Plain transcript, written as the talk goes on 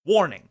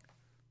Warning.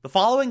 The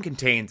following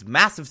contains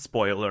massive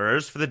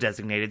spoilers for the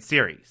designated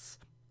series.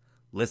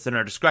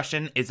 Listener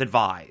discretion is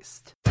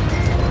advised.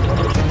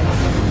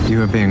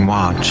 You are being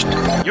watched.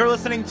 You're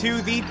listening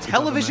to the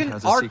Television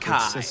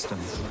Archive,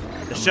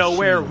 the show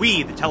where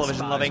we, the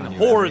television-loving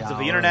hordes of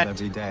the internet,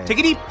 take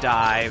a deep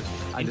dive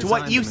into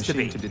what used to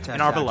be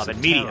in our beloved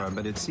media.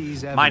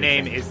 My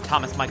name is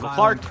Thomas Michael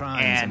Clark,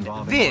 and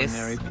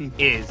this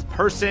is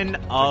Person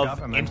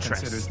of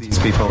Interest. These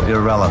people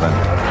irrelevant.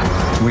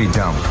 We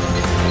don't.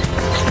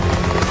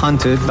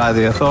 Hunted by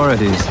the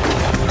authorities.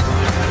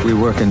 We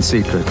work in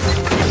secret.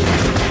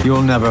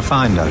 You'll never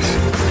find us.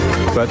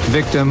 But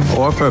victim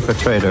or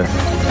perpetrator,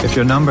 if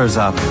your number's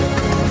up,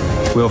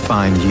 we'll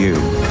find you.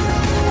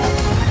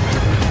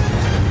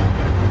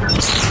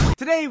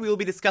 Today we will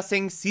be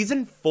discussing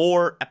Season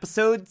 4,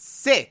 Episode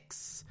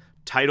 6,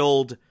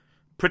 titled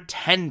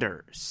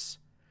Pretenders.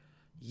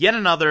 Yet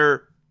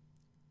another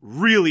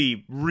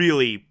really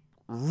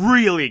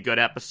good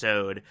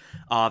episode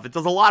that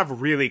does a lot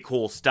of really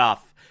cool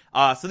stuff.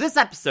 So this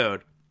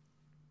episode,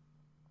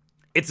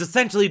 it's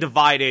essentially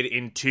divided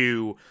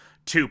into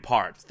two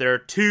parts. There are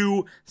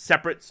two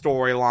separate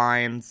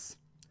storylines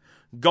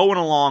going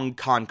along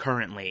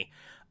concurrently.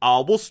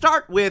 We'll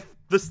start with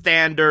the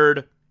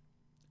standard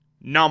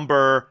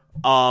number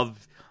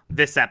of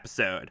this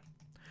episode.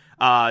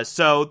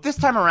 So this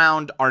time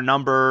around, our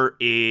number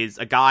is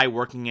a guy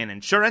working in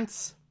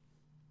insurance.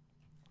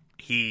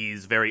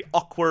 He's very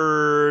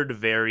awkward,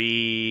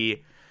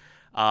 very,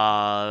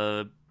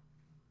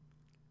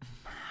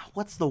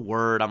 what's the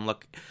word I'm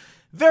looking...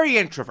 Very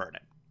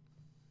introverted.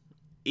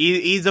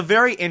 He's a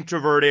very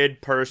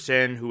introverted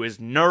person who is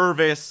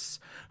nervous,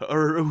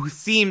 or who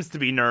seems to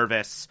be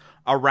nervous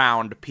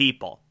around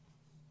people.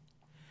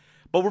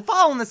 But we're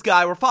following this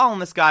guy,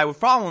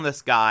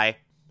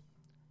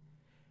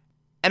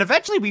 and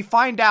eventually we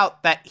find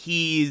out that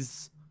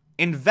he's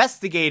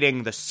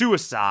investigating the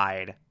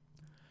suicide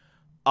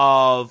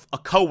of a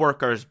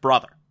coworker's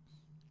brother.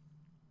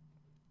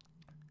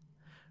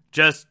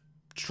 Just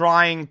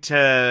trying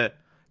to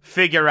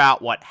figure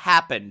out what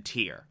happened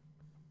here.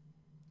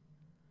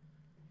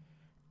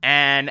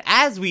 And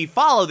as we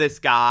follow this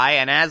guy,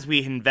 and as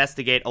we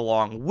investigate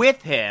along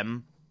with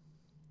him,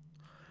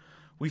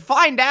 we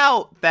find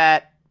out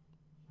that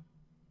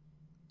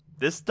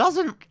this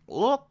doesn't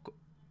look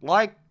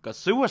like a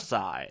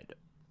suicide,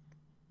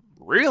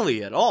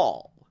 really at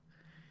all.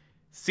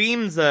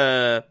 Seems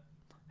a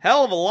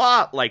hell of a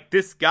lot like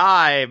this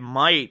guy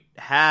might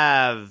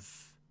have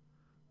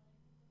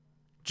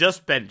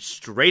just been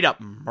straight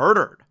up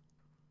murdered.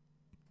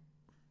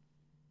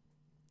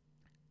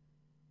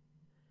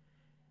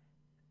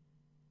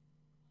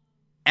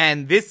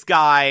 And this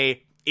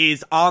guy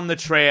is on the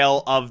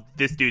trail of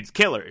this dude's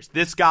killers.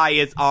 This guy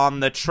is on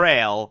the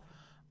trail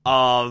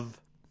of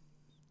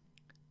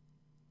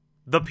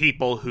the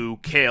people who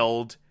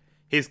killed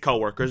his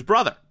coworker's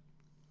brother.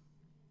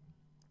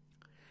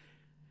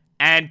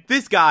 And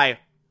this guy,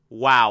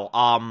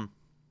 wow,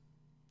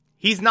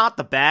 he's not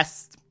the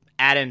best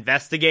at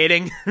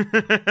investigating.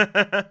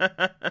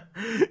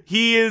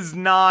 He is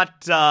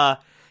not,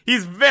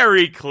 he's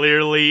very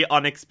clearly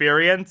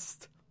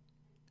unexperienced.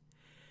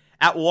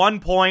 At one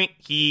point,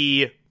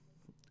 he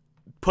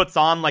puts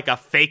on, like, a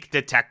fake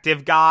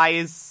detective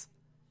guise,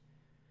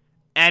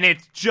 and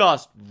it's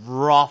just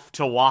rough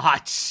to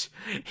watch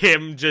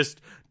him just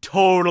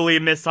totally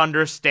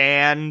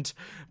misunderstand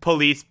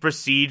police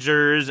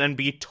procedures and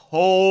be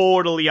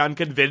totally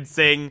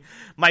unconvincing.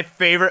 My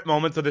favorite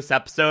moments of this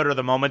episode are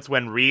the moments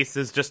when Reese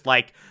is just,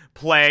 like,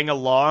 playing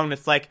along.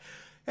 It's like,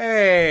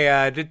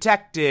 hey,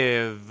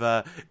 Detective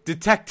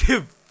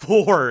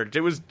Forge.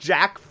 It was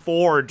Jack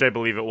Forge, I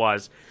believe it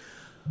was.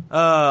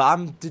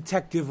 I'm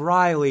Detective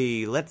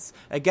Riley.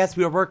 I guess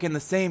we were working the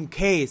same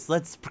case.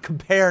 Let's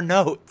compare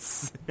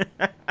notes.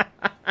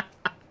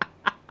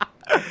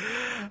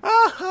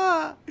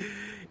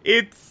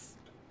 It's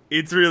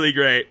really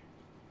great.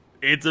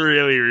 It's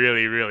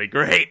really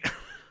great.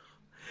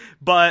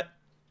 But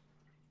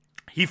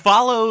he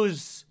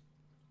follows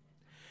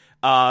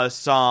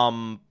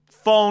some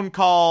phone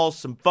calls,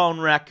 some phone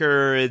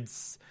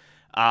records,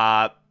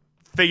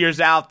 figures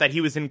out that he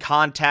was in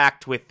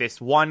contact with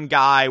this one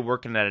guy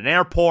working at an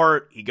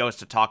airport. He goes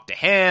to talk to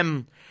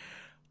him.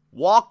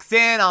 Walks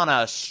in on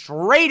a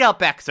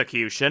straight-up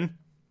execution.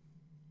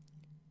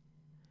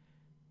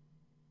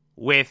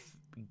 With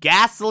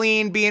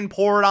gasoline being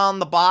poured on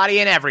the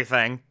body and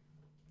everything.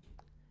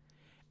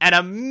 And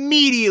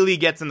immediately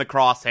gets in the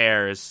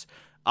crosshairs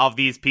of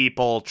these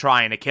people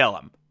trying to kill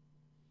him.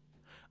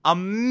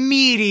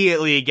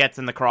 Immediately gets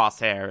in the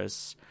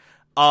crosshairs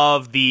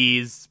of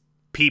these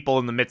people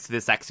in the midst of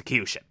this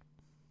execution.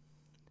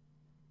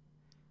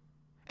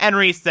 And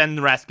Reese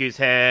then rescues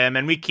him,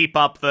 and we keep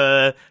up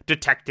the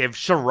detective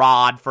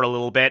charade for a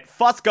little bit.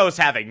 Fusco's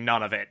having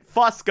none of it.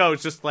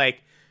 Fusco's just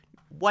like,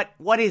 what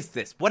is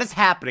this? What is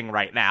happening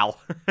right now?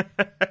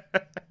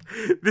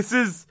 This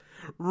is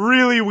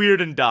really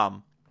weird and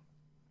dumb.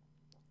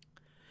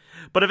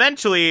 But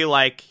eventually,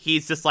 like,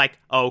 he's just like,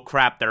 oh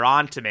crap, they're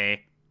on to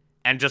me.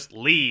 and just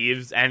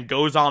leaves and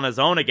goes on his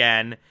own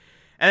again.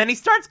 And then he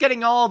starts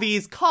getting all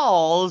these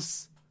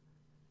calls,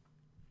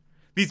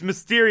 these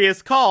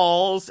mysterious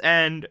calls,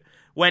 and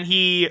when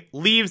he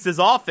leaves his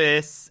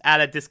office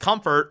at a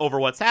discomfort over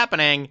what's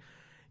happening,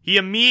 he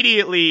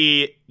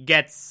immediately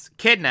gets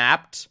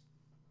kidnapped,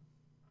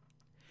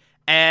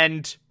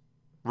 and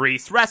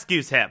Reese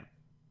rescues him.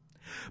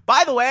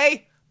 By the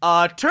way,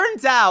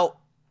 turns out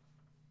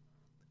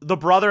the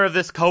brother of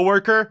this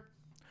coworker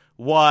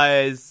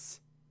was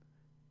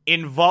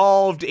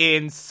involved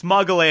in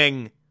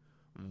smuggling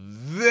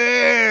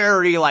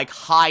very,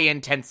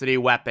 high-intensity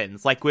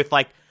weapons, with,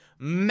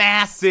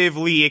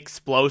 massively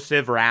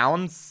explosive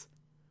rounds.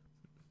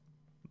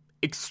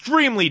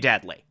 Extremely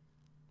deadly.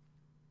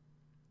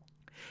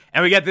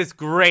 And we get this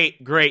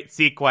great, great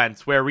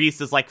sequence where Reese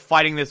is,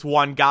 fighting this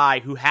one guy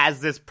who has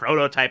this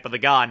prototype of the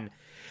gun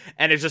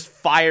and is just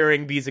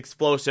firing these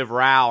explosive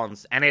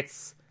rounds. And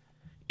it's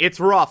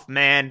rough,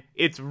 man.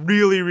 It's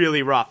really,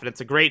 really rough, and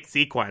it's a great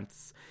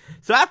sequence.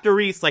 So after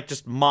Reese,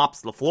 just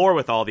mops the floor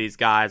with all these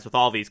guys, with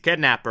all these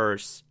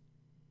kidnappers,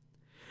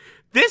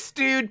 this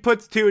dude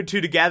puts two and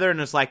two together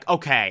and is like,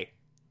 okay,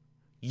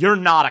 you're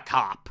not a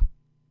cop.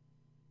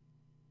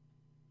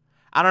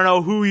 I don't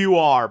know who you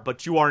are,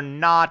 but you are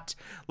not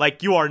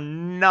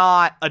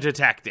a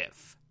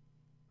detective.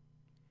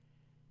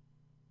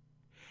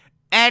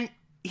 And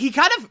he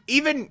kind of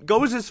even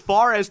goes as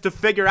far as to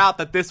figure out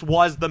that this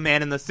was the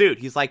man in the suit.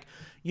 He's like,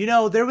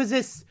 there was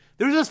this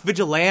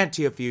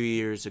vigilante a few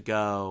years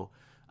ago,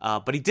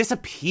 but he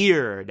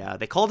disappeared.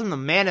 They called him the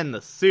man in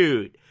the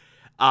suit.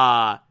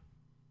 Are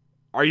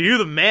you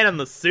the man in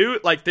the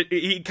suit?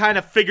 He kind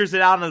of figures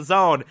it out on his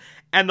own.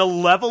 And the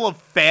level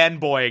of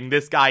fanboying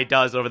this guy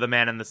does over the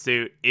man in the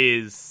suit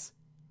is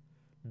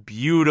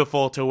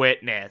beautiful to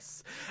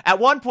witness. At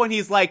one point,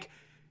 he's like,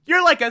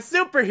 you're like a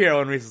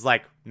superhero. And Reese is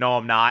like, no,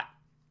 I'm not.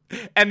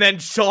 And then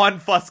Sean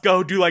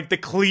Fusco do, the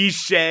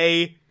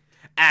cliche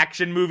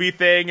action movie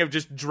thing of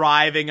just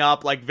driving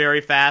up,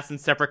 very fast in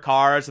separate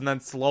cars and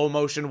then slow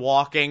motion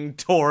walking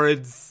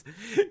towards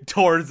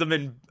them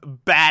in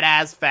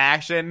badass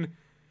fashion.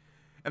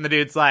 And the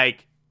dude's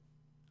like,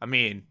 I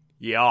mean,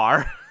 you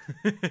are.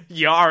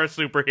 You are a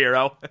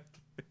superhero.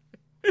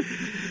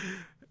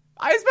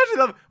 I especially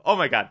love... Oh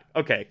my god.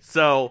 Okay,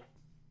 so...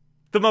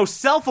 The most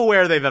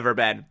self-aware they've ever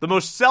been. The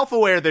most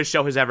self-aware this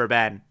show has ever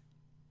been.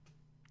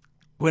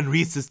 When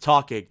Reese is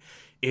talking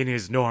in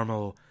his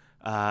normal,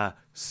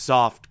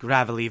 soft,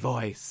 gravelly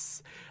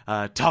voice.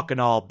 Talking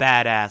all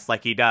badass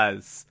like he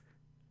does.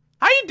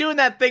 How are you doing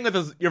that thing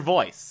with your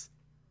voice?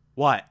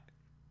 What?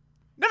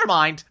 Never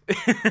mind.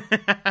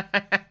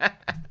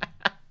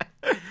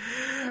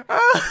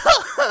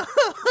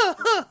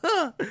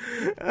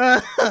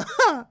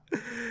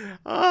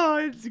 Oh,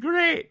 it's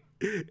great.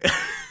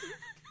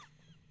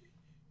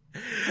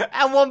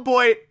 At one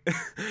point,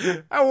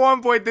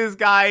 this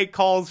guy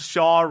calls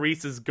Shaw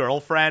Reese's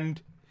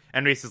girlfriend,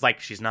 and Reese is like,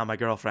 she's not my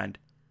girlfriend.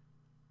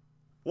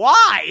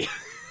 Why?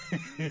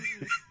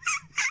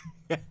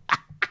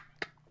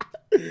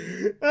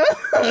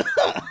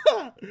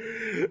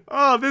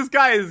 Oh, this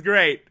guy is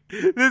great.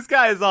 This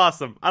guy is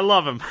awesome. I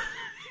love him.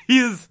 He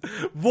is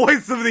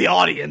voice of the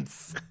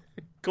audience,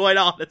 quite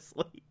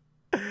honestly.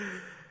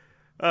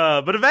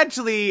 But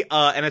eventually,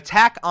 an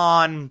attack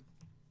on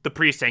the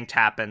precinct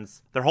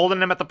happens. They're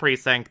holding him at the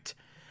precinct.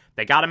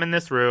 They got him in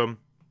this room.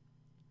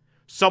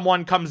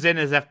 Someone comes in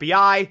as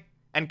FBI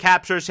and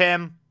captures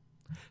him.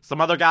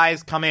 Some other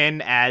guys come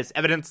in as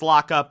evidence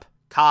lockup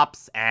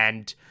cops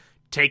and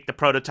take the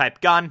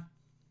prototype gun.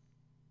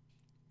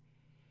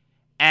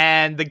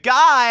 And the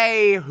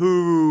guy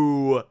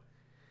who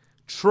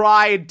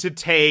tried to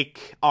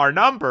take our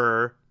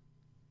number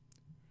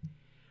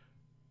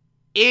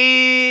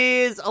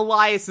is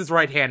Elias's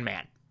right-hand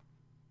man.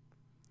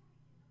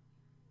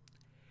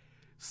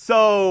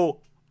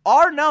 So,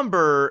 our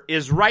number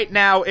is right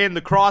now in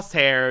the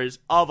crosshairs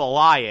of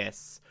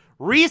Elias.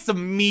 Reese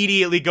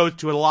immediately goes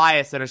to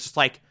Elias and is just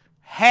like,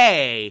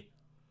 hey,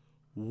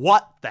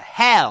 what the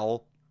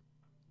hell?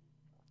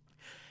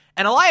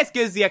 And Elias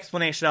gives the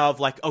explanation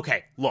of,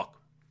 okay, look,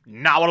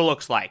 not what it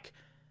looks like.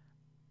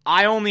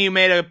 I only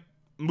made a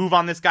move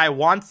on this guy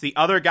once. The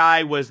other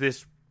guy was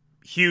this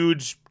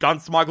huge gun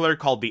smuggler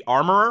called the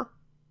Armorer.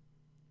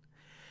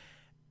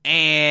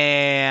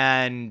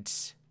 And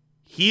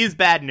he's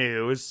bad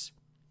news.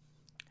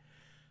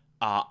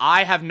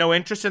 I have no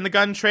interest in the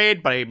gun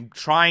trade, but I'm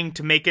trying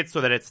to make it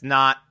so that it's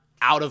not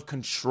out of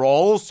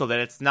control, so that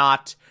it's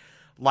not,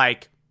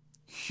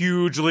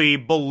 hugely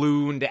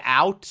ballooned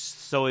out,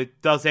 so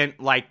it doesn't,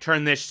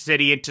 turn this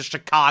city into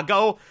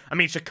Chicago. I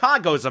mean,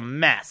 Chicago's a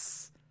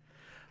mess.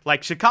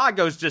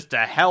 Chicago's just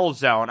a hell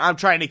zone. I'm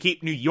trying to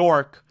keep New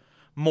York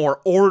more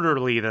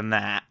orderly than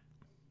that.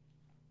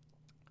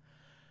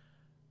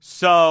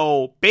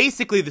 So,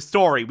 basically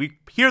we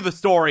hear the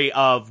story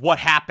of what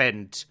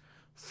happened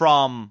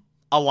from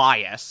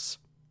Elias,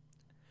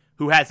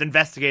 who has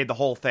investigated the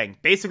whole thing.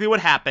 Basically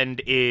what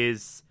happened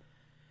is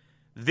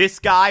this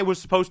guy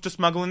was supposed to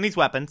smuggle in these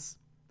weapons.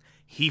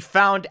 He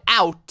found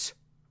out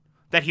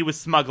that he was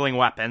smuggling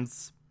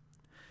weapons.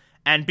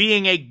 And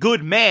being a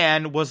good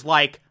man was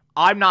like,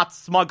 I'm not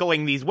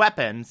smuggling these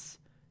weapons.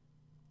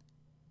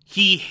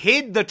 He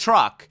hid the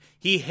truck.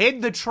 He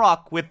hid the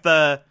truck with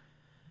the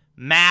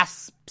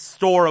mass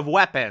store of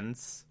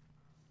weapons.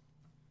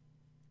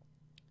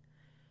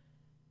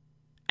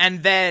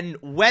 And then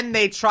when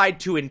they tried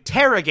to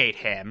interrogate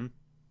him,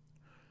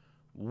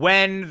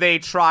 when they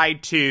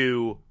tried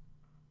to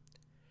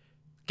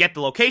get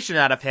the location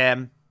out of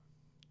him,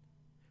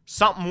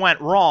 something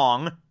went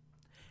wrong,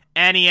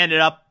 and he ended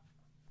up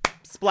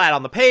splat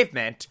on the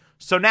pavement.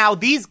 So now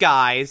these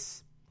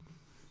guys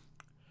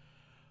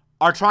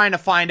are trying to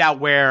find out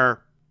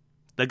where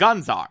the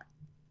guns are.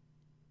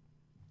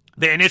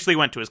 They initially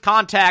went to his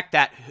contact,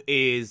 that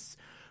is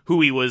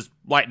who he was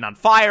lighting on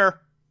fire.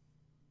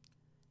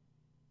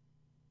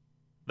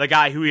 The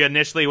guy who he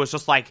initially was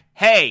just like,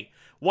 hey,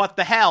 what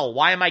the hell?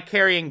 Why am I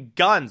carrying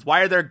guns?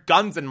 Why are there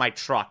guns in my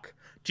truck?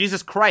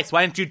 Jesus Christ,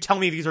 why didn't you tell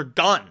me these are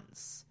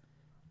guns?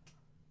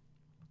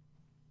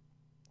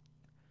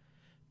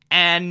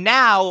 And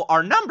now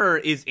our number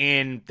is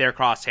in their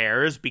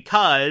crosshairs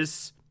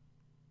because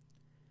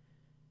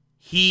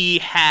he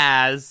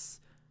has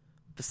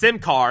the SIM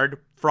card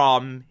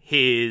from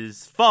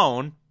his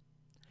phone,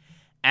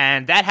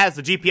 and that has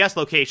the GPS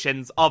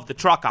locations of the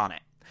truck on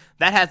it.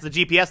 That has the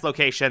GPS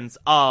locations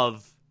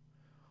of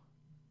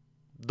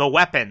the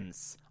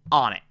weapons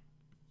on it.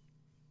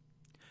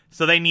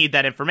 So they need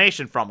that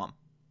information from him.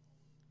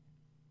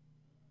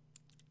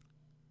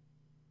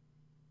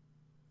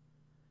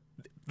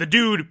 The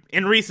dude,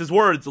 in Reese's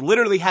words,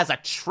 literally has a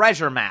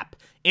treasure map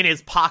in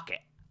his pocket.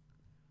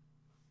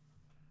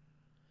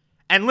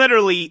 And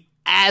literally,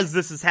 as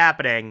this is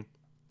happening,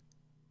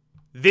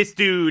 this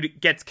dude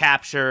gets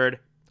captured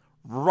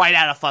right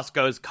out of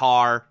Fusco's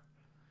car,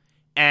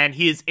 and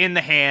he is in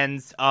the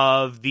hands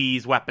of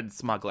these weapons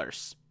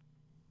smugglers.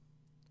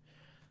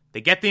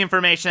 They get the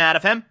information out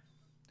of him,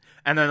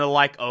 and then they're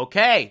like,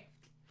 okay,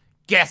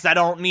 guess I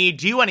don't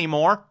need you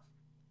anymore.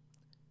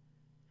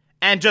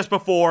 And just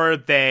before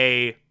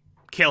they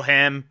kill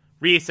him,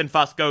 Reese and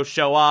Fusco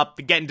show up.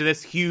 They get into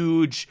this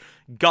huge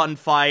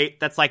gunfight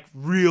that's like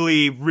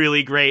really,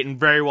 really great and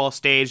very well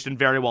staged and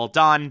very well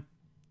done.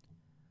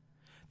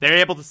 They're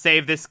able to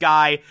save this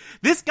guy.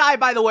 This guy,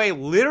 by the way,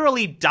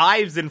 literally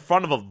dives in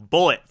front of a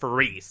bullet for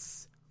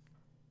Reese.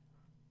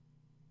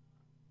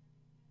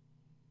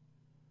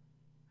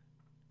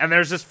 And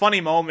there's this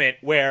funny moment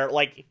where,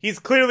 like, he's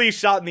clearly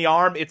shot in the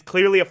arm. It's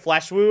clearly a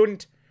flesh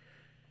wound.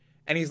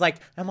 And he's like,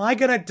 am I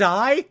gonna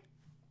die?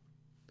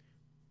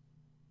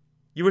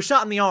 You were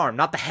shot in the arm,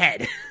 not the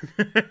head.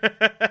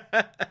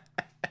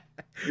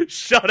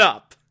 Shut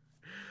up.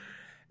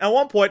 At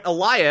one point,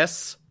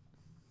 Elias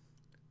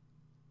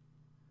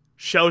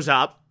shows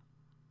up,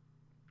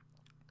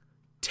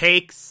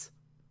 takes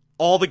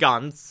all the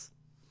guns,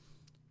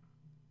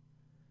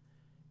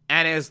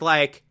 and is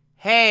like,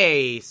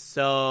 hey,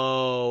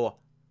 so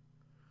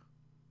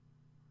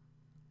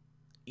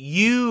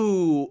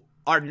you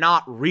are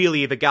not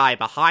really the guy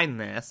behind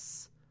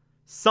this.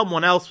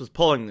 Someone else was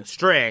pulling the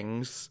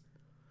strings.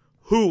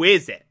 Who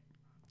is it?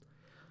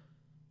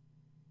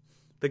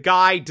 The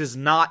guy does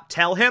not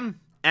tell him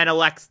and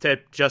elects to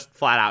just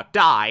flat out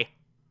die.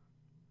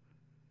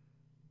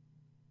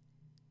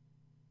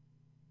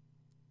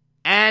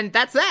 And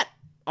that's that.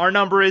 Our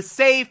number is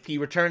safe. He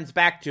returns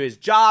back to his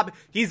job.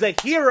 He's a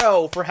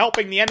hero for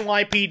helping the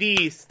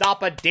NYPD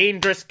stop a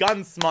dangerous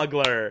gun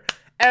smuggler.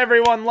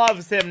 Everyone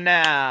loves him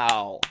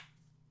now.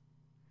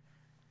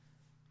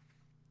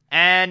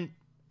 And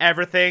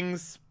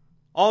everything's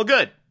all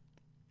good.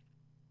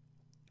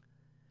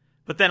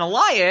 But then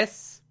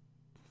Elias,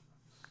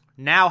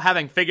 now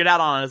having figured out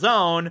on his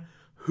own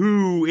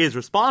who is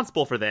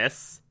responsible for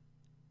this,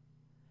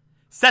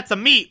 sets a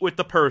meet with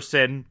the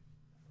person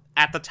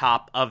at the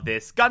top of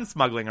this gun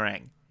smuggling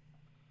ring.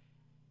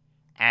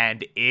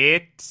 And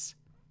it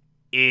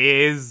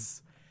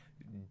is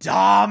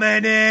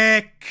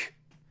Dominic.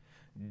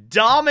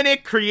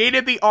 Dominic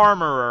created the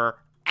Armorer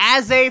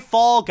as a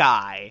fall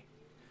guy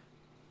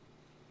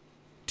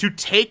to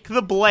take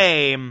the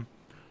blame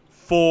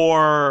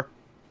for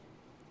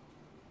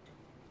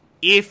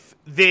if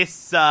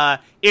this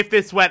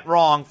went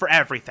wrong for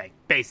everything,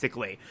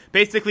 basically.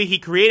 Basically, he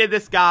created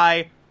this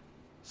guy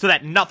so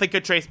that nothing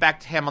could trace back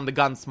to him on the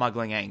gun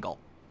smuggling angle.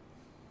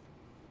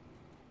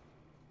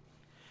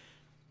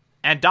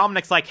 And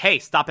Dominic's like, hey,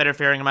 stop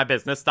interfering in my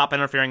business, stop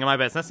interfering in my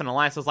business. And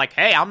Elias is like,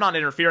 hey, I'm not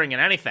interfering in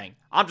anything.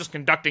 I'm just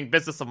conducting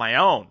business of my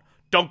own.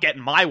 Don't get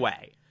in my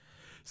way.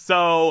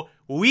 So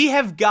we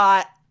have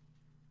got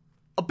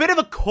a bit of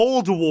a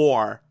Cold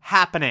War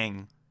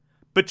happening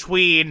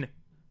between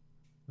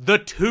the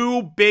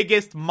two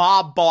biggest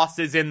mob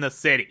bosses in the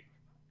city.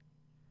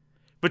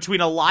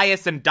 Between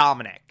Elias and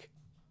Dominic.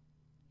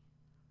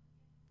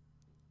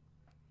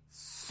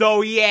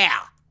 So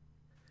yeah,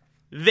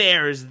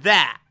 there's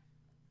that.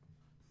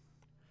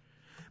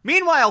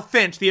 Meanwhile,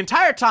 Finch, the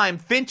entire time,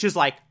 Finch is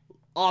like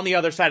on the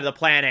other side of the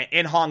planet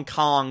in Hong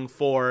Kong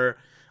for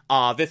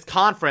this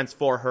conference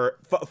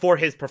for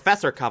his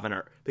professor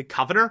Covenor.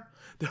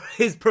 The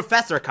his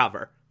professor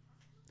cover.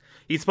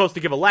 He's supposed to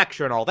give a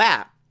lecture and all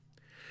that.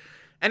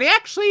 And he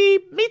actually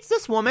meets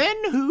this woman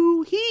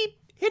who he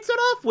hits it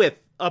off with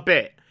a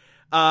bit.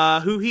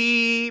 Who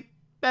he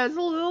has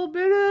a little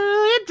bit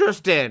of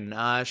interest in.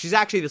 She's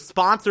actually the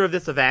sponsor of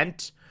this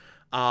event.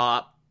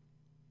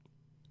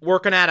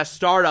 Working at a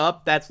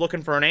startup that's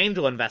looking for an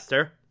angel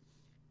investor.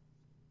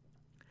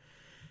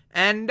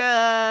 And,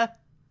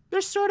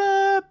 they're sort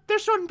of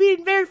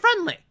being very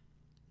friendly.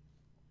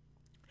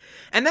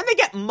 And then they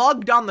get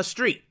mugged on the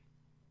street.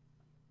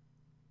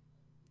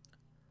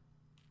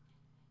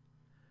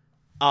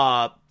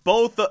 All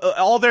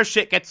their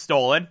shit gets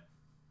stolen.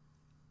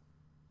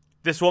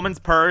 This woman's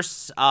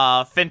purse,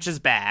 Finch's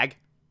bag.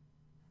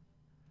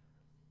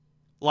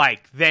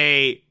 Like,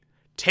 they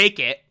take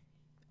it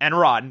and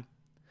run.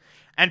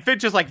 And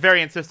Finch is, like,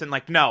 very insistent,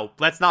 like, no,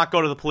 let's not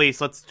go to the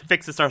police. Let's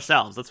fix this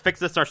ourselves. Let's fix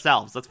this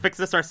ourselves. Let's fix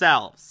this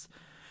ourselves.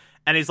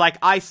 And he's like,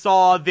 I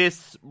saw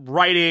this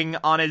writing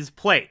on his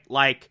plate.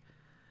 Like,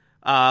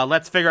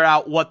 let's figure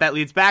out what that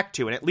leads back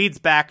to. And it leads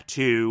back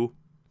to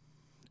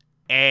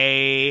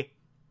a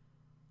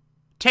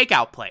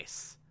takeout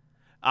place.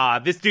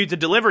 This dude's a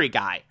delivery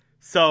guy.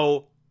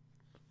 So,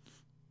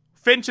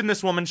 Finch and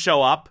this woman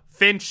show up.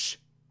 Finch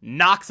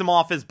knocks him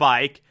off his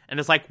bike and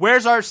is like,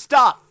 where's our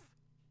stuff?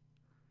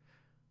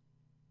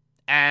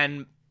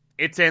 And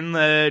it's in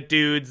the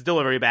dude's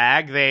delivery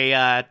bag.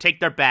 They take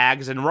their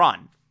bags and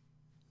run.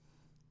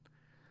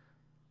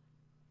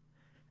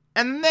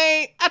 And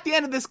they, at the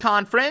end of this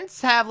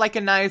conference, have like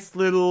a nice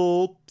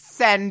little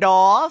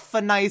send-off,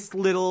 a nice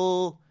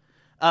little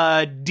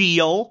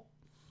deal.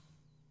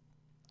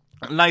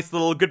 A nice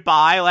little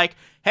goodbye, like,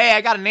 hey,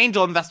 I got an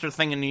angel investor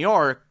thing in New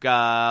York.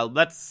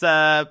 Let's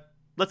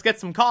get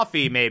some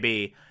coffee,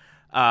 maybe.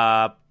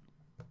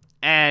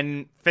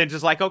 And Finch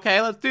is like,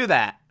 okay, let's do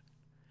that.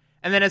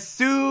 And then as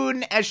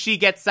soon as she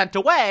gets sent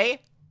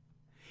away,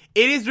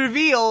 it is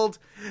revealed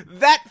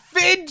that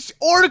Finch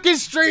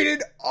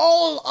orchestrated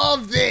all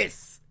of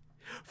this.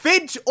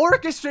 Finch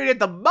orchestrated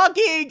the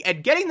mugging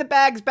and getting the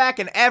bags back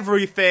and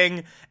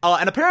everything.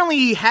 And apparently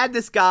he had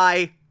this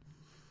guy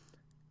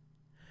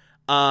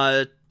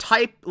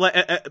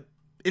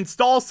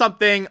install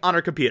something on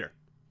her computer.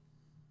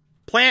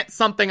 Plant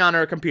something on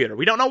her computer.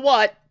 We don't know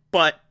what,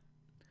 but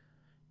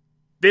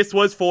this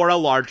was for a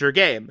larger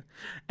game.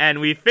 And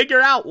we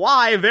figure out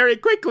why very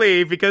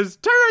quickly, because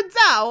turns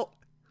out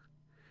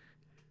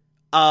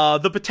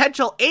the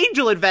potential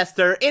angel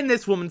investor in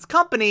this woman's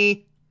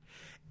company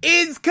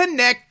is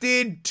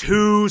connected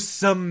to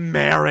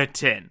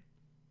Samaritan.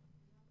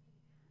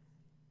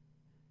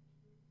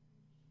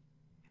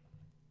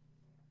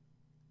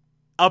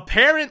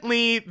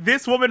 Apparently,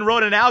 this woman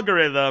wrote an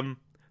algorithm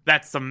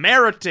that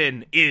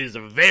Samaritan is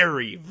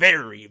very,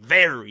 very,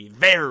 very,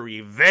 very,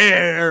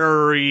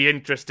 very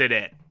interested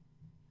in.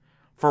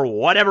 For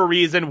whatever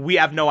reason, we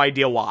have no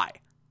idea why.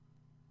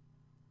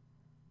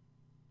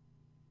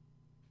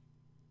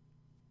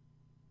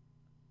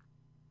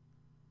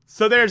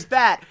 So there's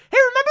that. Hey,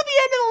 remember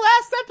the end of the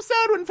last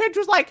episode when Finch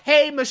was like,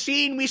 hey,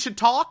 machine, we should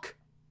talk?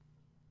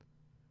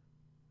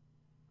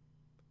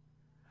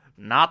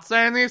 Not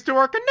saying these two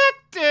are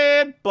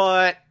connected,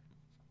 but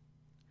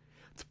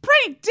it's a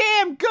pretty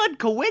damn good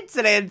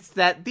coincidence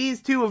that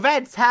these two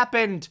events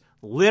happened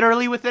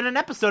literally within an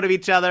episode of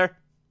each other.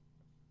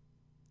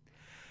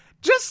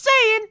 Just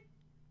saying.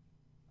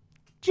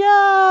 Just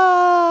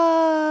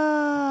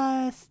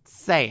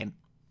saying.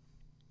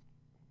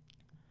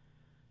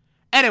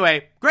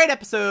 Anyway, great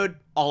episode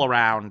all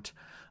around.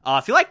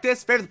 If you like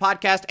this, favorite the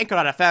podcast,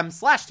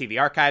 anchor.fm/TV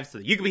archives, so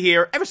that you can be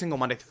here every single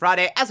Monday through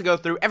Friday as I go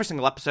through every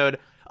single episode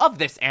of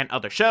this and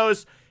other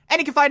shows. And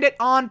you can find it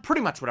on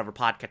pretty much whatever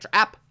podcatcher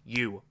app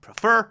you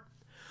prefer.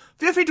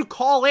 Feel free to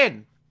call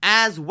in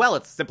as well.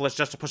 It's as simple as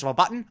just to push of a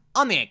button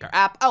on the Anchor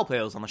app. I'll play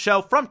those on the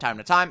show from time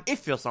to time if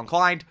you feel so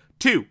inclined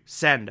to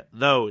send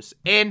those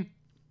in.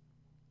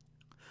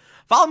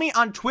 Follow me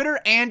on Twitter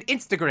and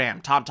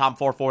Instagram,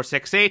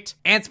 TomTom4468,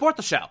 and support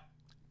the show.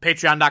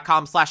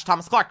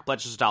 Patreon.com/Thomas Clark,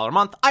 pledges $1 a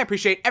month. I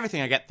appreciate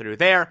everything I get through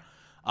there.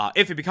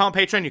 If you become a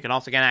patron, you can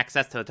also get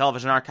access to the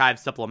Television Archive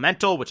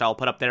Supplemental, which I'll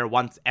put up there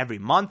once every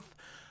month.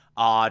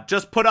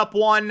 Just put up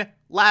one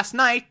last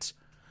night,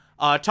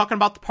 talking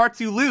about The Parts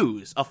You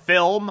Lose, a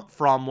film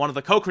from one of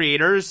the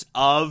co-creators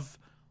of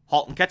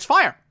 *Halt and Catch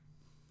Fire*.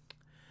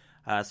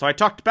 So I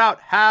talked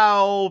about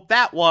how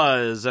that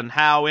was, and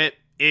how it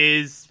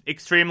is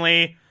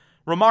extremely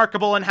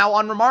remarkable, and how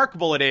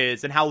unremarkable it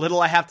is, and how little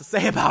I have to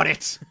say about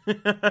it.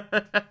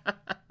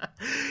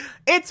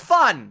 It's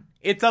fun.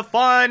 It's a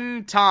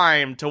fun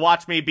time to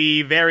watch me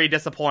be very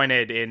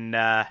disappointed in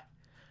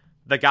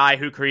the guy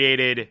who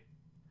created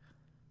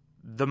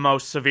the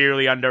most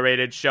severely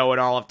underrated show in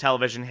all of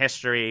television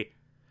history,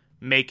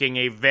 making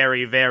a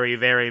very, very,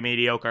 very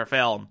mediocre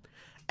film.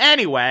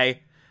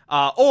 Anyway,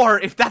 or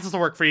if that doesn't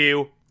work for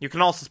you, you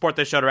can also support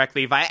this show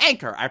directly via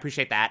Anchor. I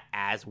appreciate that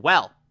as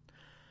well.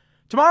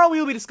 Tomorrow we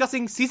will be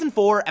discussing Season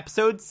 4,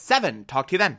 Episode 7. Talk to you then.